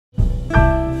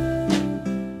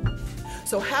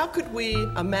So how could we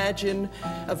imagine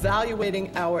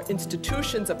evaluating our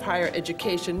institutions of higher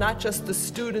education, not just the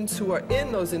students who are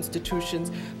in those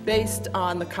institutions, based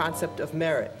on the concept of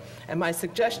merit? And my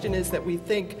suggestion is that we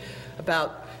think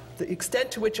about the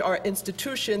extent to which our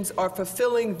institutions are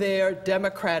fulfilling their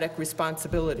democratic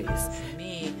responsibilities. For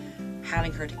me,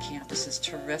 having her to campus is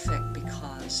terrific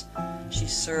because she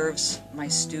serves my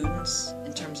students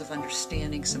in terms of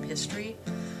understanding some history.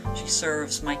 She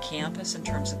serves my campus in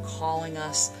terms of calling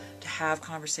us to have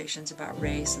conversations about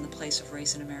race and the place of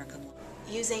race in American life.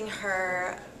 Using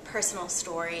her personal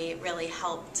story really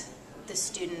helped the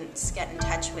students get in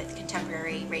touch with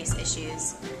contemporary race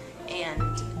issues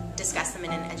and discuss them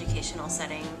in an educational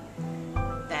setting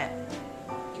that,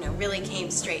 really came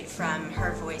straight from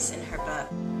her voice in her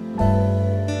book.